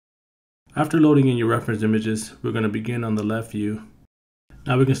After loading in your reference images, we're going to begin on the left view.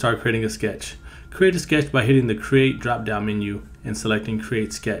 Now we can start creating a sketch. Create a sketch by hitting the Create drop-down menu and selecting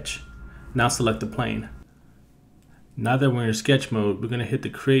Create Sketch. Now select the plane. Now that we're in sketch mode, we're going to hit the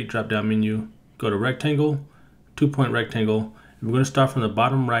Create drop-down menu, go to Rectangle, 2-point rectangle, and we're going to start from the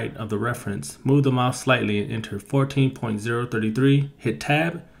bottom right of the reference. Move the mouse slightly and enter 14.033, hit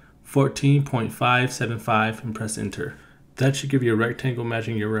Tab, 14.575 and press Enter. That should give you a rectangle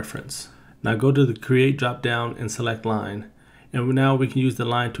matching your reference. Now go to the Create drop-down and select Line. And now we can use the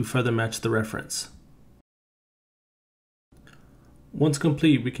line to further match the reference. Once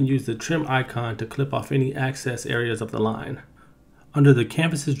complete, we can use the trim icon to clip off any excess areas of the line. Under the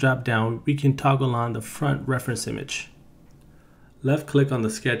Canvases drop-down, we can toggle on the front reference image. Left-click on the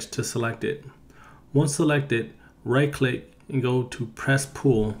sketch to select it. Once selected, right-click and go to Press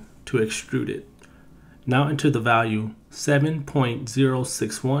Pull to extrude it. Now enter the value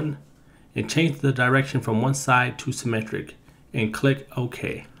 7.061 and change the direction from one side to symmetric and click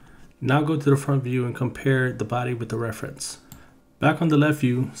OK. Now go to the front view and compare the body with the reference. Back on the left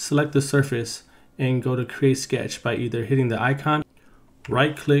view, select the surface and go to Create Sketch by either hitting the icon,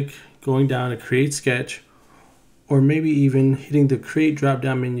 right-click, going down to Create Sketch, or maybe even hitting the Create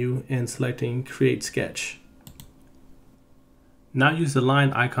drop-down menu and selecting Create Sketch. Now use the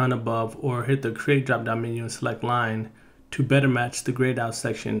line icon above or hit the Create drop-down menu and select Line to better match the grayed out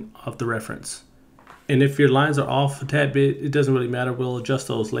section of the reference. And if your lines are off a tad bit, it doesn't really matter, we'll adjust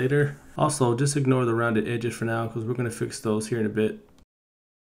those later. Also, just ignore the rounded edges for now because we're going to fix those here in a bit.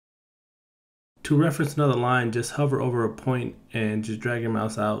 To reference another line, just hover over a point and just drag your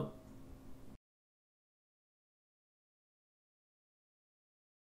mouse out.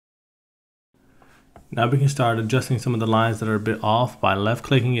 Now we can start adjusting some of the lines that are a bit off by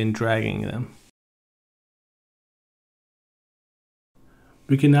left-clicking and dragging them.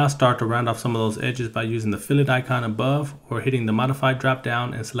 We can now start to round off some of those edges by using the fillet icon above or hitting the Modify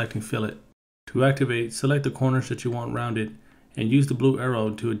drop-down and selecting Fillet. To activate, select the corners that you want rounded and use the blue arrow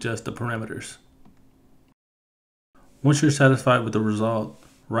to adjust the parameters. Once you're satisfied with the result,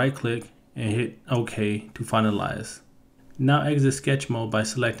 right-click and hit OK to finalize. Now exit sketch mode by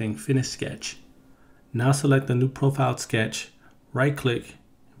selecting Finish Sketch. Now select the new profile sketch, right-click,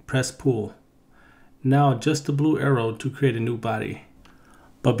 press Pull. Now adjust the blue arrow to create a new body.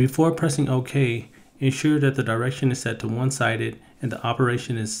 But before pressing OK, ensure that the direction is set to one-sided and the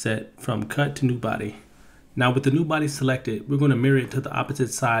operation is set from cut to new body. Now with the new body selected, we're going to mirror it to the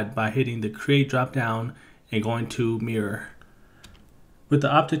opposite side by hitting the Create drop-down and going to Mirror. With the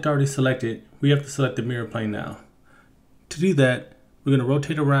object already selected, we have to select the mirror plane now. To do that, we're going to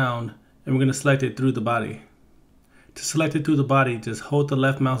rotate around and we're going to select it through the body. To select it through the body, just hold the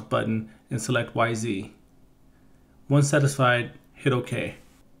left mouse button and select YZ. Once satisfied, hit OK.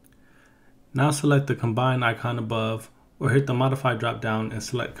 Now select the Combine icon above or hit the Modify drop-down and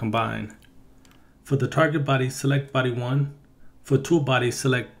select Combine. For the target body, select Body 1. For tool body,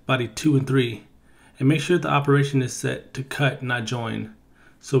 select Body 2 and 3. And make sure the operation is set to cut, not join,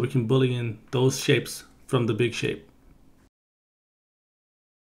 so we can boolean those shapes from the big shape.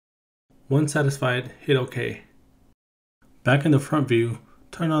 Once satisfied, hit OK. Back in the front view,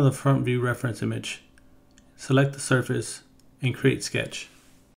 turn on the front view reference image. Select the surface and create sketch.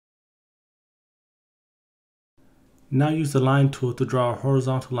 Now use the line tool to draw a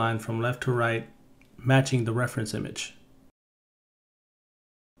horizontal line from left to right, matching the reference image.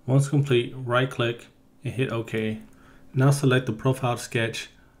 Once complete, right-click and hit OK. Now select the profile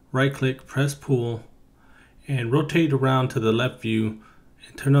sketch, right-click, press Pull, and rotate around to the left view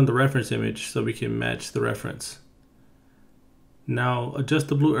and turn on the reference image so we can match the reference. Now adjust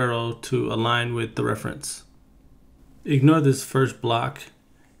the blue arrow to align with the reference. Ignore this first block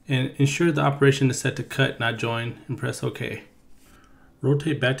and ensure the operation is set to cut, not join, and press OK.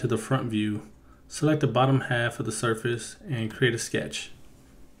 Rotate back to the front view, select the bottom half of the surface and create a sketch.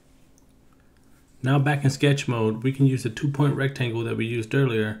 Now back in sketch mode, we can use the 2-point rectangle that we used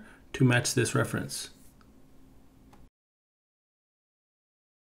earlier to match this reference.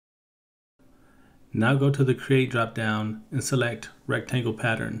 Now go to the Create drop-down and select Rectangle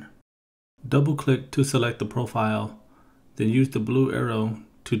Pattern. Double-click to select the profile, then use the blue arrow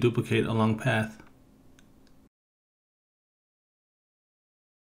to duplicate along path.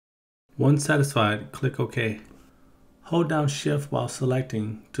 Once satisfied, click OK. Hold down Shift while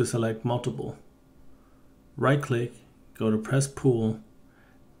selecting to select multiple. Right-click, go to Press Pull,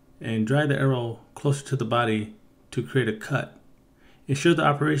 and drag the arrow closer to the body to create a cut. Ensure the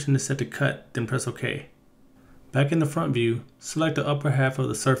operation is set to cut, then press OK. Back in the front view, select the upper half of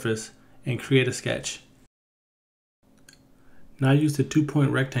the surface and create a sketch. Now use the 2-point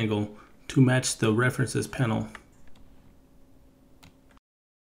rectangle to match the references panel.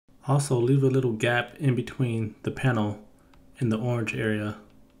 Also, leave a little gap in between the panel and the orange area.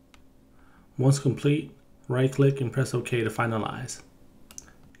 Once complete, right-click and press OK to finalize.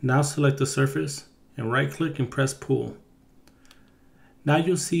 Now select the surface and right-click and press Pull. Now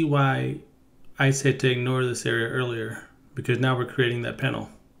you'll see why I said to ignore this area earlier, because now we're creating that panel.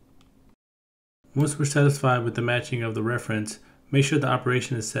 Once we're satisfied with the matching of the reference, make sure the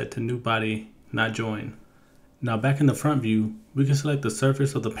operation is set to New Body, not Join. Now back in the front view, we can select the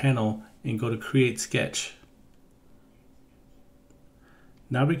surface of the panel and go to Create Sketch.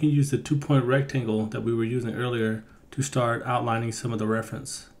 Now we can use the 2-point rectangle that we were using earlier to start outlining some of the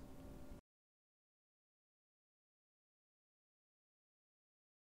reference.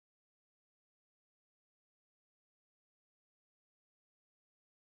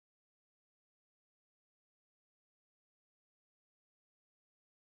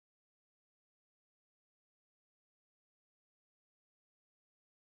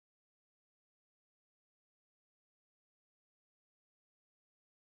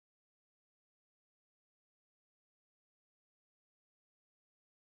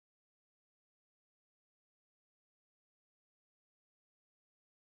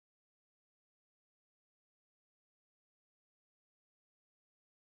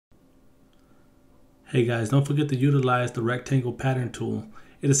 Hey guys, don't forget to utilize the rectangle pattern tool.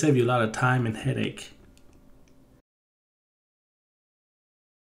 It'll save you a lot of time and headache.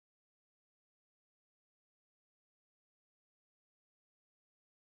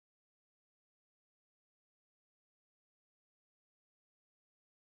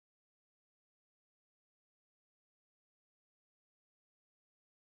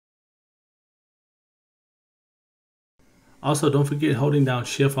 Also, don't forget holding down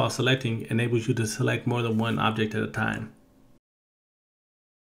Shift while selecting enables you to select more than one object at a time.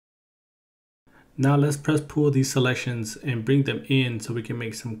 Now let's press pull these selections and bring them in so we can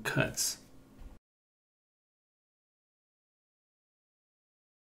make some cuts.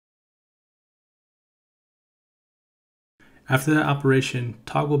 After that operation,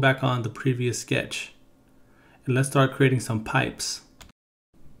 toggle back on the previous sketch. And let's start creating some pipes.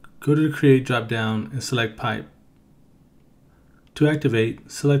 Go to the Create drop down and select Pipe. To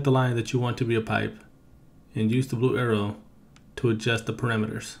activate, select the line that you want to be a pipe and use the blue arrow to adjust the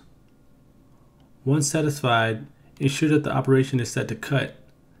parameters. Once satisfied, ensure that the operation is set to cut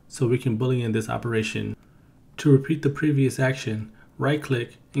so we can boolean this operation. To repeat the previous action,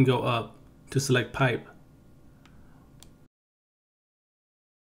 right-click and go up to select Pipe.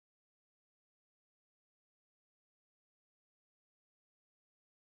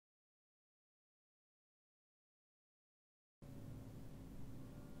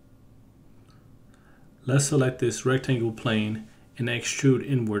 Let's select this rectangle plane and extrude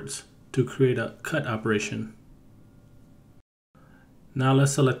inwards to create a cut operation. Now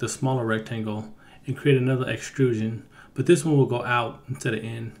let's select the smaller rectangle and create another extrusion, but this one will go out instead of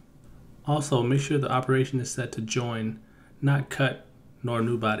in. Also, make sure the operation is set to join, not cut nor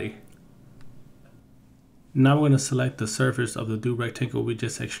new body. Now we're going to select the surface of the new rectangle we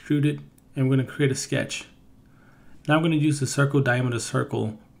just extruded and we're going to create a sketch. Now I'm going to use the circle diameter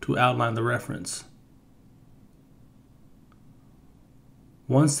circle to outline the reference.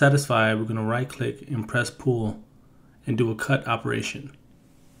 Once satisfied, we're going to right click and press pull and do a cut operation.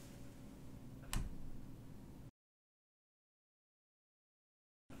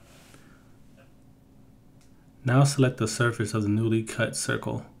 Now select the surface of the newly cut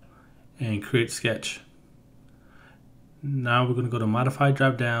circle and create sketch. Now we're going to go to modify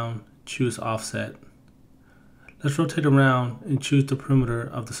drop down, choose offset. Let's rotate around and choose the perimeter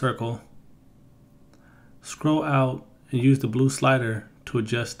of the circle. Scroll out and use the blue slider to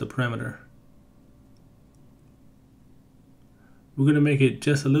adjust the perimeter. We're going to make it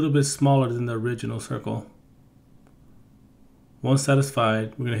just a little bit smaller than the original circle. Once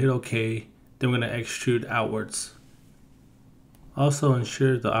satisfied, we're going to hit OK, then we're going to extrude outwards. Also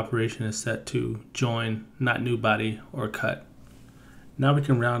ensure the operation is set to join, not new body or cut. Now we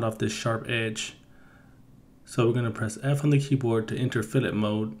can round off this sharp edge. So we're going to press F on the keyboard to enter fillet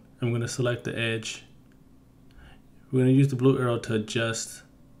mode, and we're going to select the edge. We're going to use the blue arrow to adjust.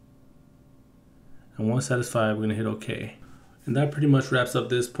 And once satisfied, we're going to hit OK. And that pretty much wraps up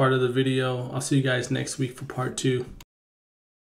this part of the video. I'll see you guys next week for part 2.